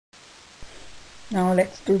Now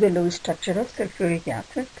let's do the Lewis structure of sulfuric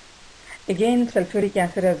acid. Again, sulfuric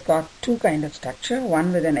acid has got two kinds of structure,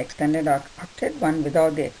 one with an extended octet, one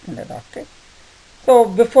without the extended octet. So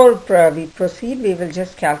before we proceed, we will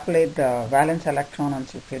just calculate the valence electron on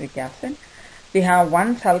sulfuric acid. We have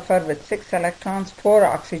one sulfur with 6 electrons, 4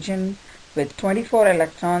 oxygen with 24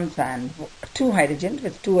 electrons and 2 hydrogens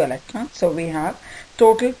with 2 electrons. So we have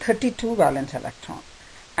total 32 valence electrons.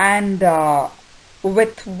 And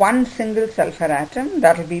with one single sulfur atom,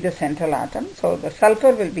 that will be the central atom. So the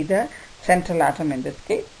sulfur will be the central atom in this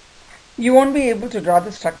case. You won't be able to draw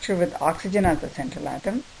the structure with oxygen as the central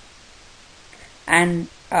atom, and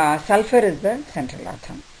sulfur is the central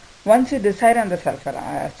atom. Once you decide on the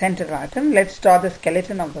sulfur central atom, let's draw the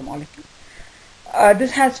skeleton of the molecule.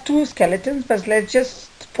 This has two skeletons, but let's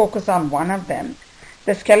just focus on one of them.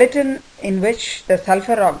 The skeleton in which the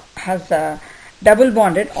sulfur has a double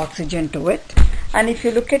bonded oxygen to it. And if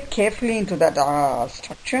you look at carefully into that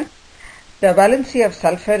structure, the valency of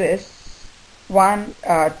sulfur is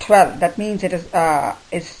 12. That means it is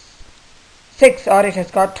 6, or it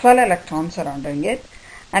has got 12 electrons surrounding it.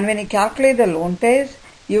 And when you calculate the lone pairs,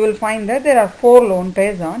 you will find that there are 4 lone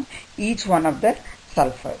pairs on each one of the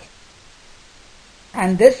sulfurs.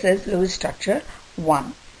 And this is Lewis structure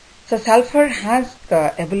 1. So sulfur has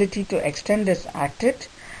the ability to extend its octet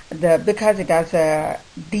because it has a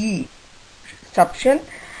D subshell,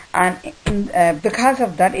 and because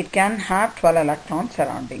of that it can have 12 electrons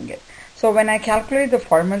surrounding it. So when I calculate the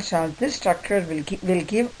formal charge, this structure will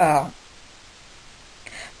give a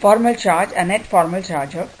formal charge, a net formal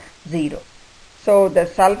charge of 0. So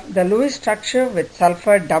the Lewis structure with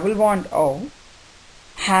sulfur double bond O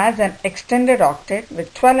has an extended octet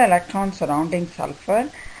with 12 electrons surrounding sulfur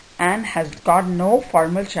and has got no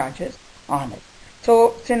formal charges on it.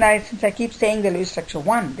 So since I keep saying the Lewis structure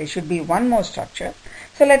 1, there should be one more structure.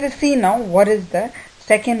 So let us see now what is the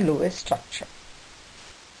second Lewis structure.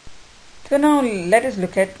 So now let us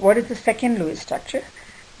look at what is the second Lewis structure.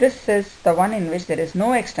 This is the one in which there is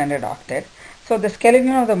no extended octet. So the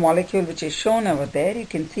skeleton of the molecule which is shown over there, you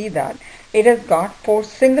can see that it has got 4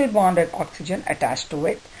 single bonded oxygen attached to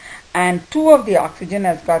it, and 2 of the oxygen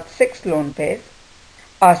has got 6 lone pairs,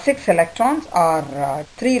 6 electrons or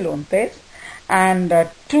 3 lone pairs, and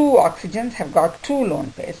 2 oxygens have got 2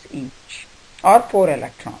 lone pairs each, or 4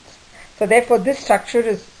 electrons. So therefore this structure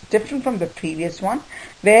is different from the previous one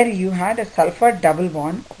where you had a sulfur double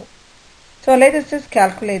bond O. So let us just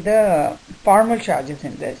calculate the formal charges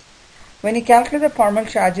in this. When you calculate the formal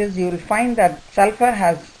charges, you will find that sulfur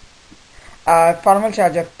has a formal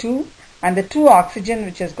charge of 2, and the 2 oxygen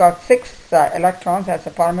which has got 6 electrons has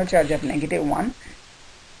a formal charge of -1.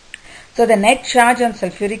 So the net charge on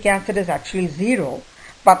sulfuric acid is actually 0,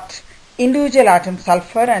 but individual atoms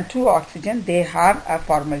sulfur and 2 oxygen, they have a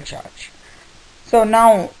formal charge. So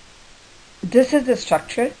now this is the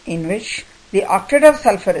structure in which the octet of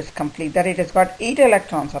sulfur is complete, that it has got 8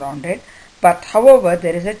 electrons around it, but however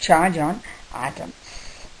there is a charge on atoms.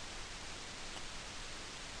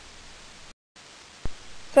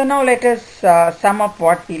 So now let us sum up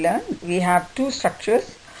what we learned. We have two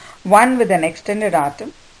structures, one with an extended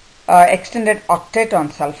atom, extended octet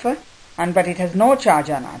on sulfur, but it has no charge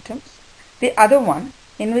on atoms. The other one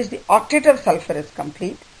in which the octet of sulfur is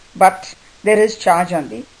complete, but there is charge on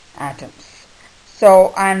the atoms.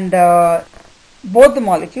 So, and both the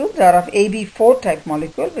molecules are of AB4 type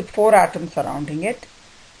molecule with 4 atoms surrounding it,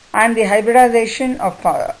 and the hybridization of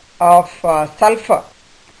sulfur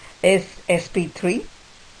is sp3,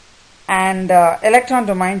 and electron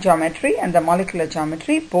domain geometry and the molecular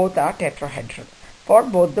geometry both are tetrahedral for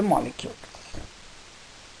both the molecules.